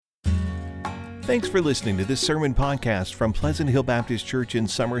Thanks for listening to this sermon podcast from Pleasant Hill Baptist Church in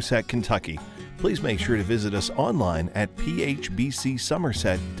Somerset, Kentucky. Please make sure to visit us online at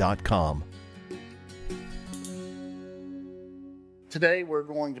phbcsomerset.com. Today we're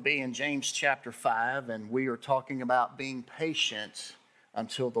going to be in James chapter 5, and we are talking about being patient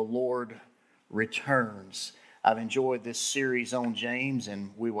until the Lord returns. I've enjoyed this series on James,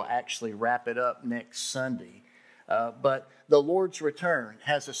 and we will actually wrap it up next Sunday. But the Lord's return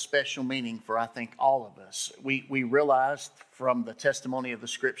has a special meaning for, I think, all of us. We realized from the testimony of the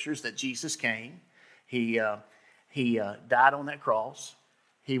Scriptures that Jesus came. He died on that cross.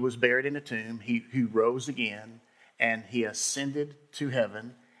 He was buried in a tomb. He rose again, and He ascended to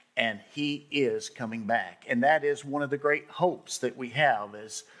heaven, and He is coming back. And that is one of the great hopes that we have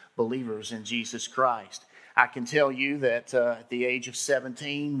as believers in Jesus Christ. I can tell you that at the age of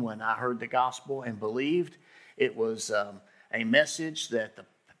 17, when I heard the gospel and believed, it was a message that the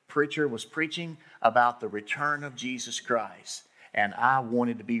preacher was preaching about the return of Jesus Christ, and I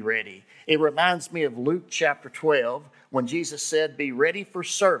wanted to be ready. It reminds me of Luke chapter 12, when Jesus said, "Be ready for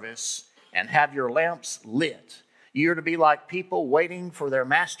service and have your lamps lit. You're to be like people waiting for their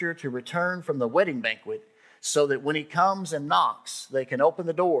master to return from the wedding banquet, so that when he comes and knocks, they can open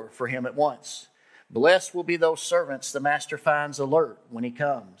the door for him at once. Blessed will be those servants the master finds alert when he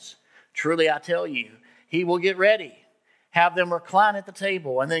comes. Truly I tell you, he will get ready, have them recline at the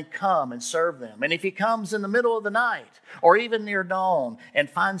table, and then come and serve them. And if he comes in the middle of the night, or even near dawn, and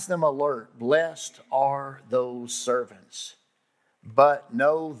finds them alert, blessed are those servants. But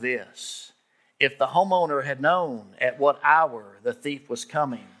know this, if the homeowner had known at what hour the thief was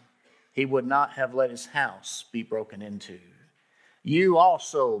coming, he would not have let his house be broken into. You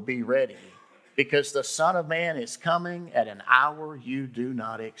also be ready, because the Son of Man is coming at an hour you do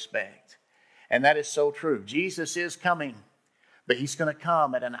not expect." And that is so true. Jesus is coming, but He's going to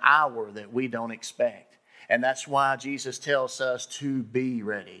come at an hour that we don't expect. And that's why Jesus tells us to be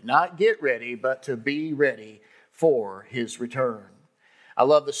ready. Not get ready, but to be ready for His return. I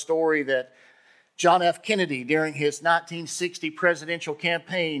love the story that John F. Kennedy, during his 1960 presidential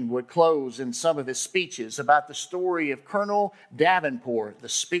campaign, would close in some of his speeches about the story of Colonel Davenport, the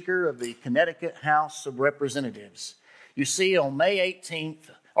Speaker of the Connecticut House of Representatives. You see, on May 19th,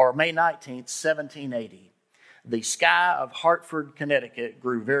 1780, the sky of Hartford, Connecticut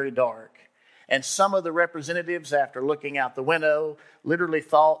grew very dark. And some of the representatives, after looking out the window, literally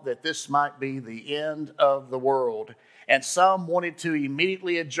thought that this might be the end of the world. And some wanted to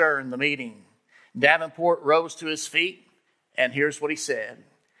immediately adjourn the meeting. Davenport rose to his feet, and here's what he said.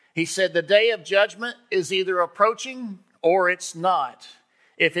 He said, "The day of judgment is either approaching or it's not.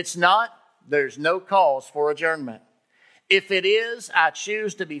 If it's not, there's no cause for adjournment. If it is, I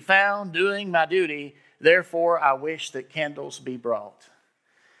choose to be found doing my duty. Therefore, I wish that candles be brought."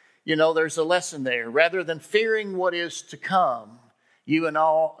 You know, there's a lesson there. Rather than fearing what is to come, you and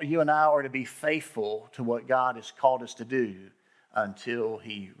I are to be faithful to what God has called us to do until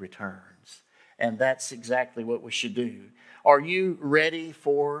He returns. And that's exactly what we should do. Are you ready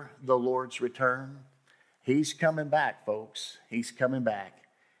for the Lord's return? He's coming back, folks. He's coming back,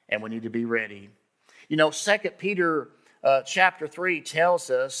 and we need to be ready. You know, 2 Peter chapter 3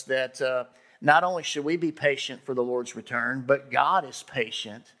 tells us that not only should we be patient for the Lord's return, but God is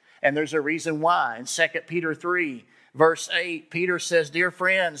patient, and there's a reason why. In 2 Peter 3, verse 8, Peter says, "Dear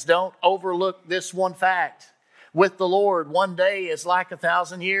friends, don't overlook this one fact. With the Lord, one day is like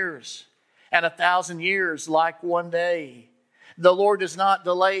 1,000 years, and 1,000 years like one day. The Lord does not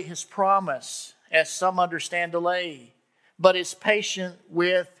delay His promise, as some understand delay, but is patient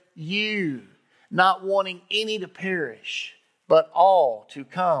with you, not wanting any to perish, but all to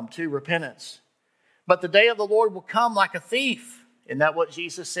come to repentance. But the day of the Lord will come like a thief." Isn't that what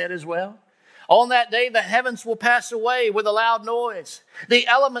Jesus said as well? "On that day, the heavens will pass away with a loud noise. The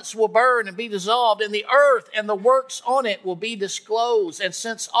elements will burn and be dissolved, and the earth and the works on it will be disclosed. And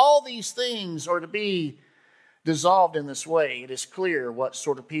since all these things are to be dissolved in this way, it is clear what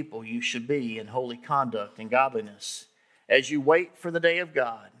sort of people you should be in holy conduct and godliness, as you wait for the day of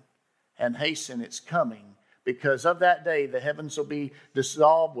God and hasten its coming. Because of that day, the heavens will be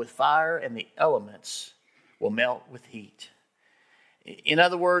dissolved with fire, and the elements will melt with heat." In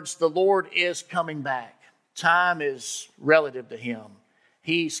other words, the Lord is coming back. Time is relative to Him.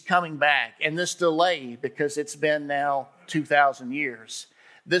 He's coming back. And this delay, because it's been now 2,000 years,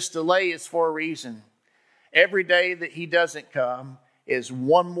 this delay is for a reason. Every day that He doesn't come is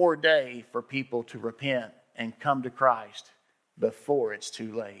one more day for people to repent and come to Christ before it's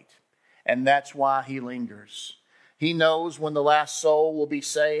too late. And that's why He lingers. He knows when the last soul will be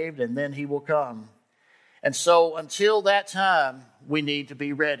saved, and then He will come. And so until that time, we need to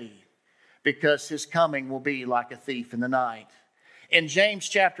be ready. because his coming will be like a thief in the night. In James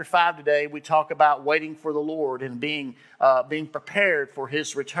chapter 5 today, we talk about waiting for the Lord and being prepared for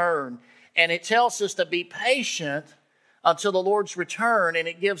his return. And it tells us to be patient until the Lord's return, and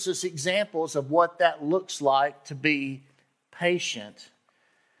it gives us examples of what that looks like to be patient.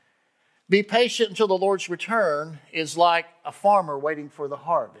 Be patient until the Lord's return is like a farmer waiting for the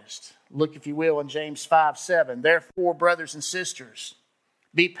harvest. Look, if you will, in James 5:7. Therefore, brothers and sisters,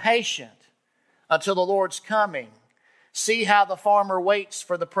 be patient until the Lord's coming. See how the farmer waits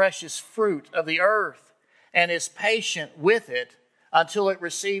for the precious fruit of the earth and is patient with it until it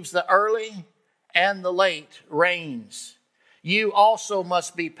receives the early and the late rains. You also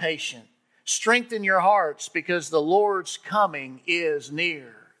must be patient. Strengthen your hearts because the Lord's coming is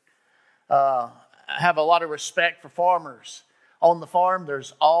near. I have a lot of respect for farmers. On the farm,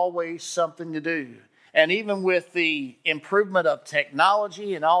 there's always something to do. And even with the improvement of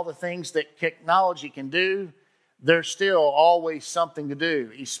technology and all the things that technology can do, there's still always something to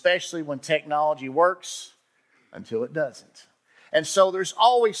do, especially when technology works until it doesn't. And so there's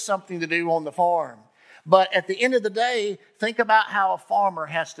always something to do on the farm. But at the end of the day, think about how a farmer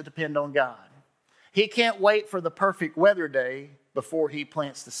has to depend on God. He can't wait for the perfect weather day before he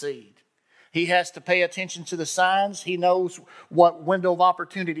plants the seed. He has to pay attention to the signs. He knows what window of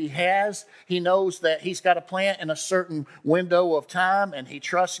opportunity he has. He knows that he's got to plant in a certain window of time, and he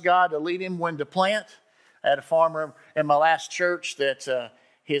trusts God to lead him when to plant. I had a farmer in my last church that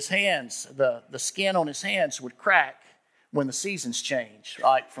his hands, the skin on his hands would crack when the seasons change,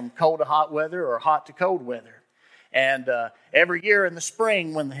 like from cold to hot weather or hot to cold weather. And every year in the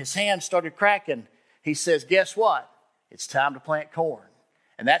spring when his hands started cracking, he says, guess what? It's time to plant corn.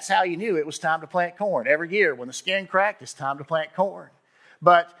 And that's how you knew it was time to plant corn. Every year when the skin cracked, it's time to plant corn.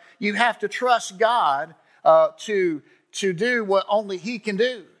 But you have to trust God to do what only he can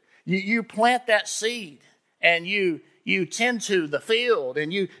do. You plant that seed and you tend to the field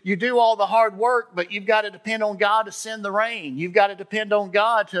and you do all the hard work, but you've got to depend on God to send the rain. You've got to depend on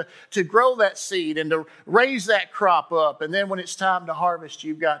God to grow that seed and to raise that crop up. And then when it's time to harvest,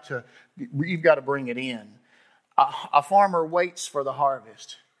 you've got to bring it in. A farmer waits for the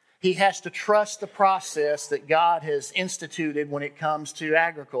harvest. He has to trust the process that God has instituted when it comes to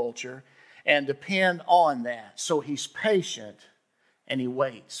agriculture and depend on that. So he's patient and he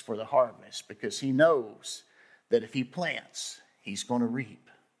waits for the harvest because he knows that if he plants, he's going to reap.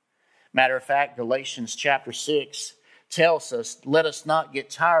 Matter of fact, Galatians chapter 6 tells us, let us not get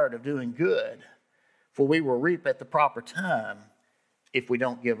tired of doing good, for we will reap at the proper time if we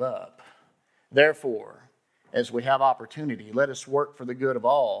don't give up. Therefore, as we have opportunity, let us work for the good of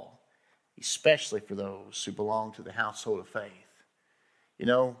all, especially for those who belong to the household of faith. You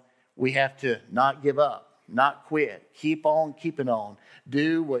know, we have to not give up, not quit, keep on keeping on.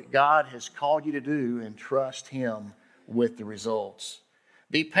 Do what God has called you to do and trust him with the results.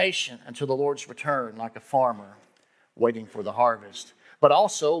 Be patient until the Lord's return, like a farmer waiting for the harvest, but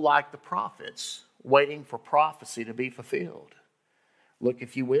also like the prophets waiting for prophecy to be fulfilled. Look,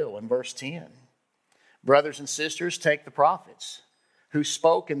 if you will, in verse 10. Brothers and sisters, take the prophets who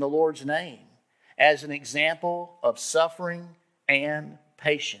spoke in the Lord's name as an example of suffering and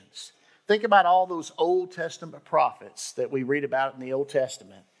patience. Think about all those Old Testament prophets that we read about in the Old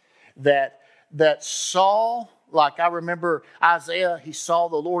Testament that saw, like I remember Isaiah, he saw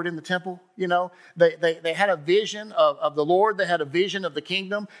the Lord in the temple. You know, they had a vision of the Lord. They had a vision of the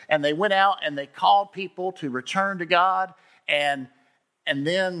kingdom, and they went out and they called people to return to God, and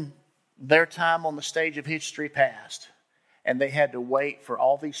then their time on the stage of history passed, and they had to wait for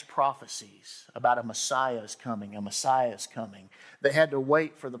all these prophecies about a Messiah is coming, a Messiah is coming. They had to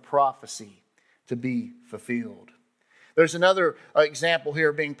wait for the prophecy to be fulfilled. There's another example here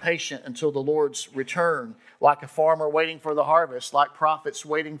of being patient until the Lord's return, like a farmer waiting for the harvest, like prophets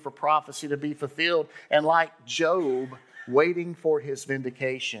waiting for prophecy to be fulfilled, and like Job waiting for his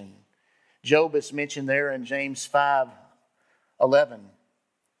vindication. Job is mentioned there in James 5:11.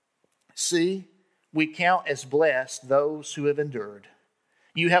 See, we count as blessed those who have endured.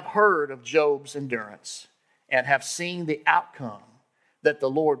 You have heard of Job's endurance and have seen the outcome that the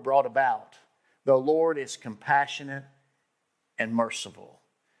Lord brought about. The Lord is compassionate and merciful.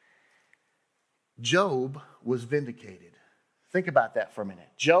 Job was vindicated. Think about that for a minute.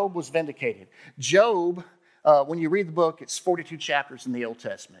 Job was vindicated. Job, when you read the book, it's 42 chapters in the Old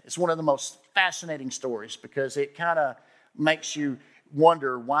Testament. It's one of the most fascinating stories because it kind of makes you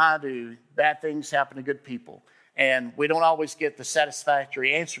wonder, why do bad things happen to good people? And we don't always get the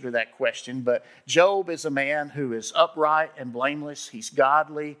satisfactory answer to that question, but Job is a man who is upright and blameless. He's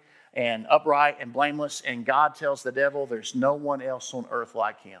godly and upright and blameless, and God tells the devil there's no one else on earth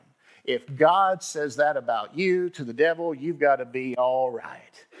like him. if God says that about you to the devil, you've got to be all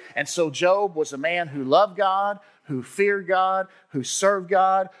right. And so Job was a man who loved God, who feared God, who served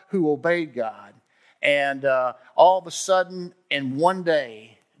God, who obeyed God. And all of a sudden, in one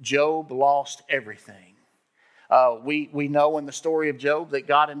day, Job lost everything. We know in the story of Job that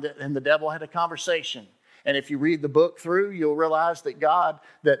God and the devil had a conversation. And if you read the book through, you'll realize that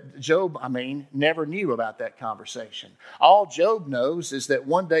Job never knew about that conversation. All Job knows is that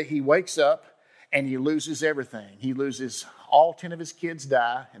one day he wakes up and he loses everything. He loses all 10 of his kids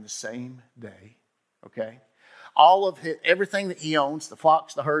die in the same day, okay? Everything that he owns, the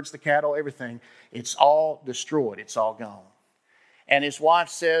flocks, the herds, the cattle, everything, it's all destroyed. It's all gone. And his wife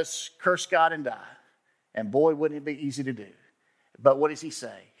says, curse God and die. And boy, wouldn't it be easy to do. But what does he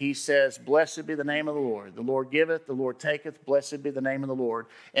say? He says, blessed be the name of the Lord. The Lord giveth, the Lord taketh. Blessed be the name of the Lord.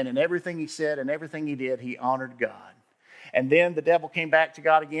 And in everything he said and everything he did, he honored God. And then the devil came back to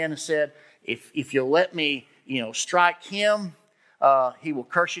God again and said, if you'll let me, strike him, he will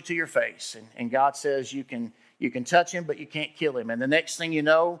curse you to your face. And God says, you can touch him, but you can't kill him. And the next thing you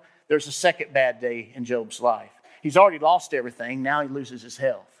know, there's a second bad day in Job's life. He's already lost everything. Now he loses his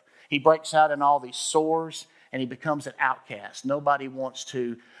health. He breaks out in all these sores, and he becomes an outcast. Nobody wants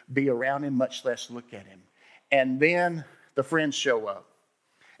to be around him, much less look at him. And then the friends show up.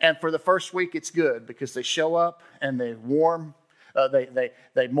 And for the first week, it's good because they show up and they mourn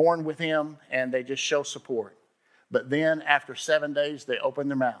with him and they just show support. But then after 7 days, they open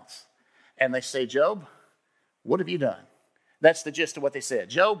their mouths and they say, Job, what have you done? That's the gist of what they said.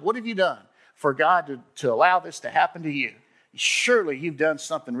 Job, what have you done for God to allow this to happen to you? Surely you've done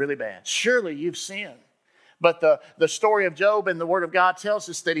something really bad. Surely you've sinned. But the story of Job and the Word of God tells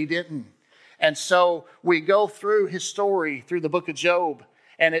us that he didn't. And so we go through his story through the book of Job,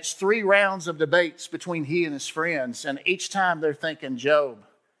 and it's 3 rounds of debates between he and his friends. And each time they're thinking, Job,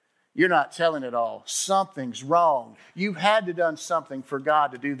 you're not telling it all. Something's wrong. You had to done something for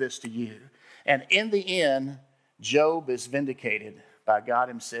God to do this to you. And in the end, Job is vindicated by God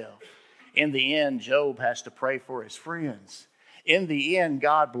himself. In the end, Job has to pray for his friends. In the end,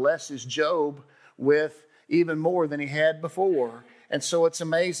 God blesses Job with even more than he had before. And so it's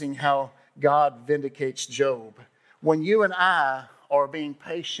amazing how God vindicates Job. When you and I are being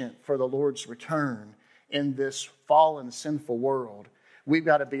patient for the Lord's return in this fallen, sinful world, we've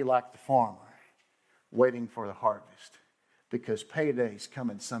got to be like the farmer, waiting for the harvest, because payday's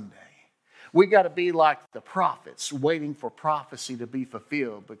coming someday. We got to be like the prophets, waiting for prophecy to be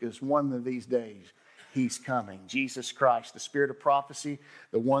fulfilled, because one of these days, he's coming. Jesus Christ, the Spirit of prophecy,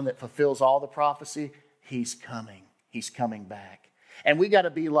 the one that fulfills all the prophecy, he's coming. He's coming back. And we got to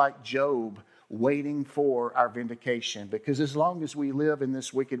be like Job, waiting for our vindication, because as long as we live in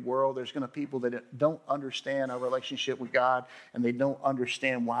this wicked world, there's going to be people that don't understand our relationship with God, and they don't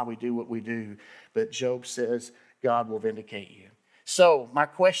understand why we do what we do. But Job says, God will vindicate you. So my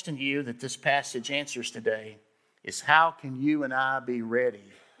question to you that this passage answers today is, how can you and I be ready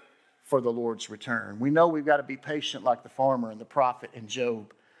for the Lord's return? We know we've got to be patient like the farmer and the prophet and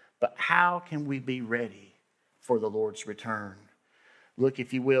Job, but how can we be ready for the Lord's return? Look,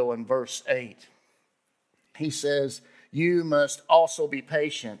 if you will, in verse 8. He says, you must also be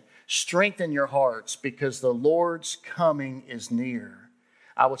patient. Strengthen your hearts, because the Lord's coming is near.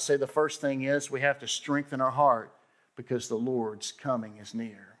 I would say the first thing is we have to strengthen our heart, because the Lord's coming is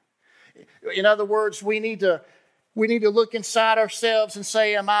near. In other words, we need to look inside ourselves and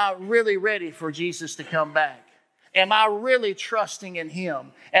say, am I really ready for Jesus to come back? Am I really trusting in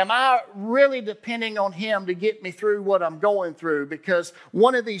Him? Am I really depending on Him to get me through what I'm going through? Because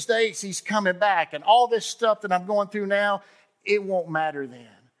one of these days He's coming back, and all this stuff that I'm going through now, it won't matter then.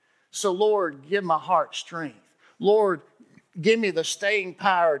 So Lord, give my heart strength. Lord, give me the staying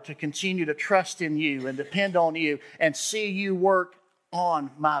power to continue to trust in You and depend on You and see You work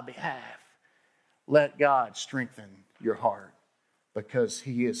on my behalf. Let God strengthen your heart, because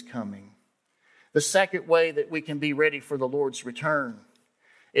He is coming. The second way that we can be ready for the Lord's return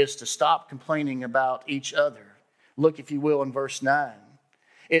is to stop complaining about each other. Look, if you will, in verse 9.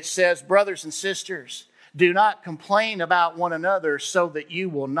 It says, brothers and sisters, do not complain about one another so that you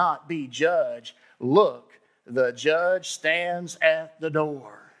will not be judged. Look, the judge stands at the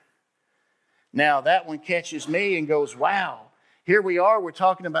door. Now that one catches me and goes, wow, here we are, we're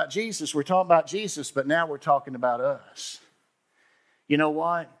talking about Jesus, but now we're talking about us. You know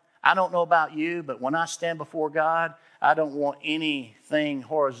what? I don't know about you, but when I stand before God, I don't want anything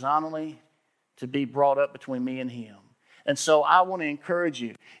horizontally to be brought up between me and Him. And so I want to encourage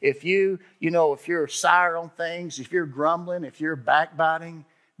you, if you're sour on things, if you're grumbling, if you're backbiting,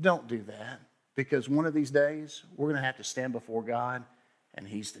 don't do that. Because one of these days, we're going to have to stand before God and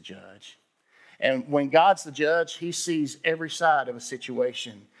He's the judge. And when God's the judge, He sees every side of a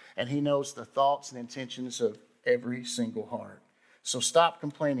situation, and He knows the thoughts and intentions of every single heart. So stop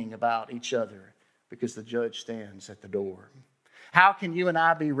complaining about each other, because the judge stands at the door. How can you and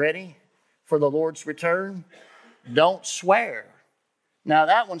I be ready for the Lord's return? Don't swear. Now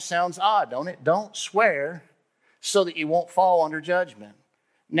that one sounds odd, don't it? Don't swear so that you won't fall under judgment.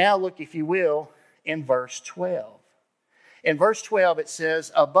 Now look, if you will, in verse 12. In verse 12 it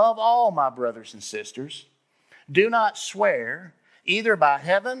says, above all, my brothers and sisters, do not swear either by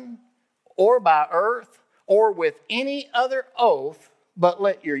heaven or by earth or with any other oath, but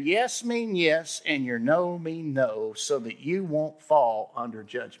let your yes mean yes and your no mean no, so that you won't fall under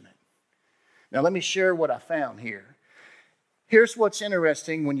judgment. Now let me share what I found here. Here's what's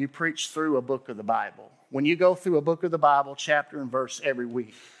interesting when you preach through a book of the Bible. When you go through a book of the Bible, chapter and verse every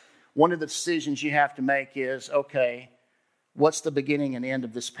week, one of the decisions you have to make is, okay, what's the beginning and end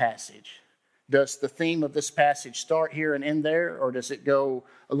of this passage? Does the theme of this passage start here and end there, or does it go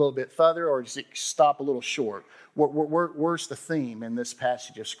a little bit further, or does it stop a little short? Where's the theme in this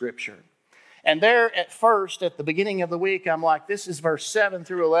passage of Scripture? And there at first, at the beginning of the week, I'm like, this is verse 7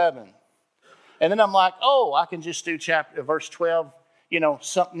 through 11. And then I'm like, oh, I can just do verse 12,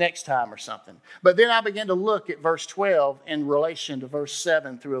 something next time or something. But then I began to look at verse 12 in relation to verse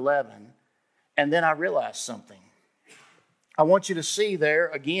 7 through 11. And then I realized something. I want you to see there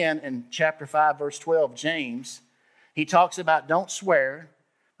again in chapter 5, verse 12, James, he talks about don't swear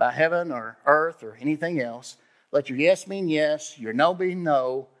by heaven or earth or anything else. Let your yes mean yes, your no mean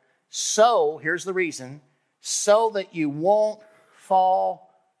no. So, here's the reason, so that you won't fall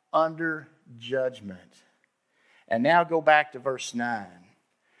under judgment. And now go back to verse 9.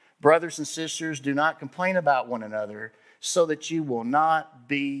 Brothers and sisters, do not complain about one another, so that you will not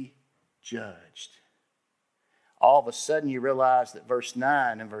be judged. All of a sudden you realize that verse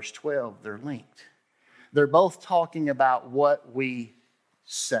 9 and verse 12, they're linked. They're both talking about what we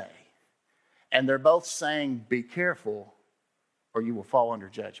say. And they're both saying, be careful or you will fall under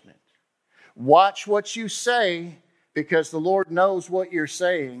judgment. Watch what you say, because the Lord knows what you're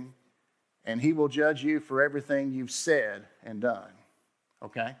saying, and He will judge you for everything you've said and done.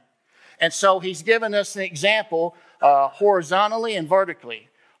 Okay? And so He's given us an example horizontally and vertically.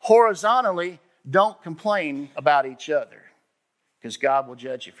 Horizontally, don't complain about each other, because God will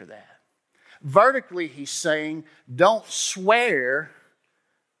judge you for that. Vertically, He's saying, don't swear,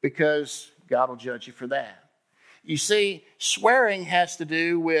 because God will judge you for that. You see, swearing has to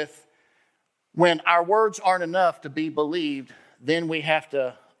do with when our words aren't enough to be believed, then we have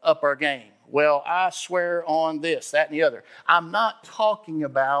to up our game. Well, I swear on this, that, and the other. I'm not talking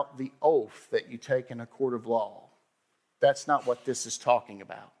about the oath that you take in a court of law. That's not what this is talking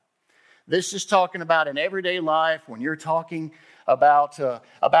about. This is talking about in everyday life when you're talking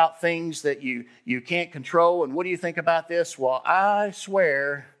about things that you can't control. And what do you think about this? Well, I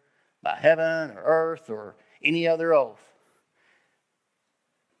swear by heaven or earth or any other oath.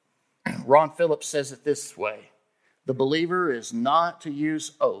 Ron Phillips says it this way. The believer is not to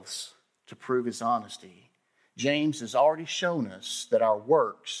use oaths to prove his honesty. James has already shown us that our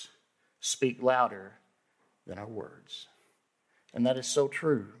works speak louder than our words. And that is so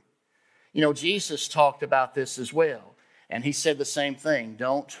true. Jesus talked about this as well. And He said the same thing.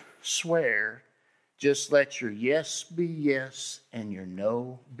 Don't swear. Just let your yes be yes and your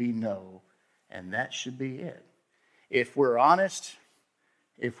no be no. And that should be it. If we're honest,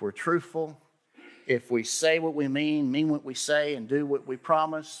 if we're truthful, if we say what we mean what we say, and do what we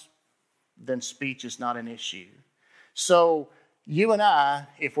promise, then speech is not an issue. So you and I,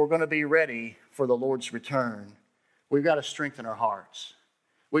 if we're going to be ready for the Lord's return, we've got to strengthen our hearts.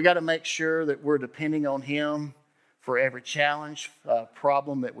 We've got to make sure that we're depending on Him for every challenge,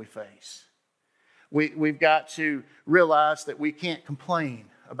 problem that we face. We've got to realize that we can't complain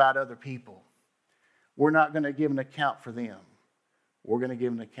about other people. We're not going to give an account for them. We're going to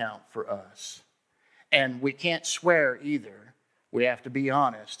give an account for us. And we can't swear either. We have to be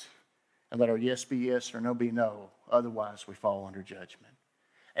honest and let our yes be yes or no be no. Otherwise, we fall under judgment.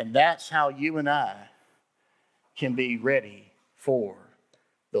 And that's how you and I can be ready for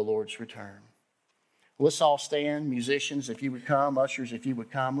the Lord's return. Let's all stand. Musicians, if you would come. Ushers, if you would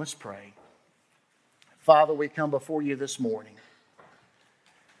come. Let's pray. Father, we come before you this morning.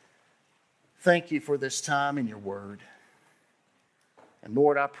 Thank you for this time in your word. And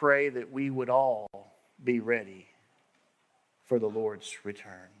Lord, I pray that we would all be ready for the Lord's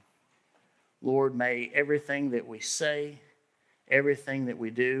return. Lord, may everything that we say, everything that we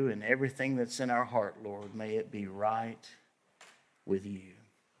do, and everything that's in our heart, Lord, may it be right with you.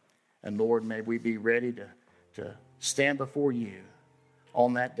 And Lord, may we be ready to stand before you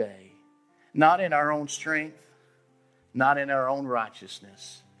on that day, not in our own strength, not in our own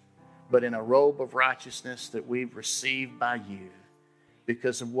righteousness, but in a robe of righteousness that we've received by you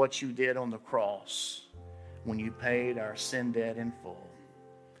because of what you did on the cross when you paid our sin debt in full.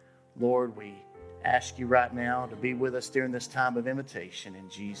 Lord, we ask you right now to be with us during this time of invitation. In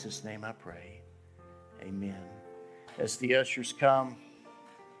Jesus' name I pray. Amen. As the ushers come,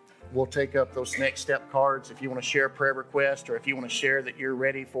 we'll take up those next step cards. If you want to share a prayer request, or if you want to share that you're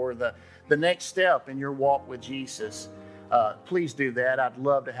ready for the next step in your walk with Jesus, please do that. I'd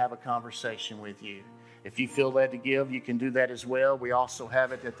love to have a conversation with you. If you feel led to give, you can do that as well. We also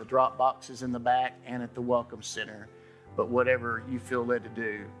have it at the drop boxes in the back and at the Welcome Center. But whatever you feel led to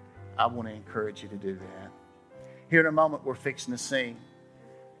do, I want to encourage you to do that. Here in a moment, we're fixing to sing,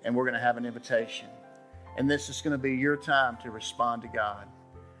 and we're going to have an invitation. And this is going to be your time to respond to God.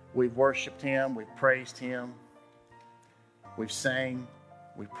 We've worshiped Him, we've praised Him, we've sang,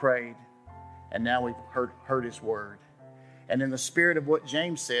 we've prayed, and now we've heard His word. And in the spirit of what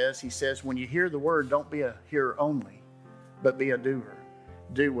James says, he says, when you hear the word, don't be a hearer only, but be a doer.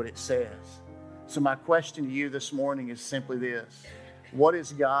 Do what it says. So my question to you this morning is simply this. What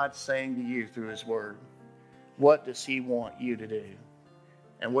is God saying to you through His word? What does He want you to do?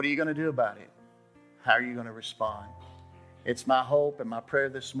 And what are you going to do about it? How are you going to respond? It's my hope and my prayer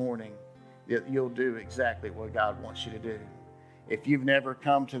this morning that you'll do exactly what God wants you to do. If you've never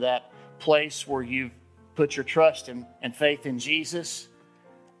come to that place where you've put your trust and faith in Jesus,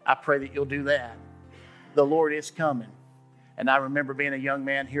 I pray that you'll do that. The Lord is coming. And I remember being a young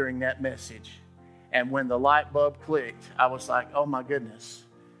man hearing that message. And when the light bulb clicked, I was like, oh my goodness,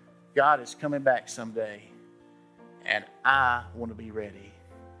 God is coming back someday. And I want to be ready.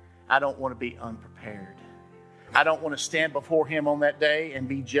 I don't want to be unprepared. I don't want to stand before Him on that day and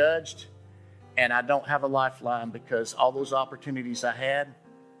be judged. And I don't have a lifeline because all those opportunities I had,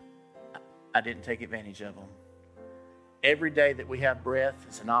 I didn't take advantage of them. Every day that we have breath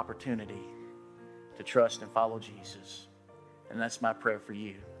is an opportunity to trust and follow Jesus. And that's my prayer for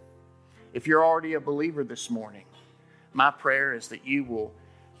you. If you're already a believer this morning, my prayer is that you will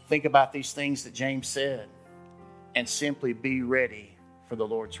think about these things that James said and simply be ready for the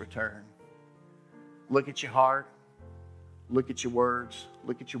Lord's return. Look at your heart, look at your words,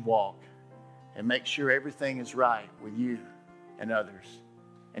 look at your walk, and make sure everything is right with you and others.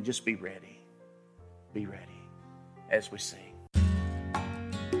 And just be ready. Be ready as we sing.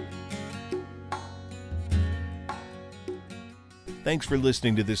 Thanks for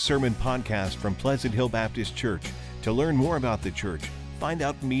listening to this sermon podcast from Pleasant Hill Baptist Church. To learn more about the church, find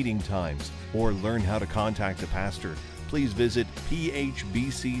out meeting times, or learn how to contact the pastor, please visit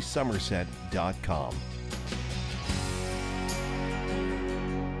phbcsomerset.com.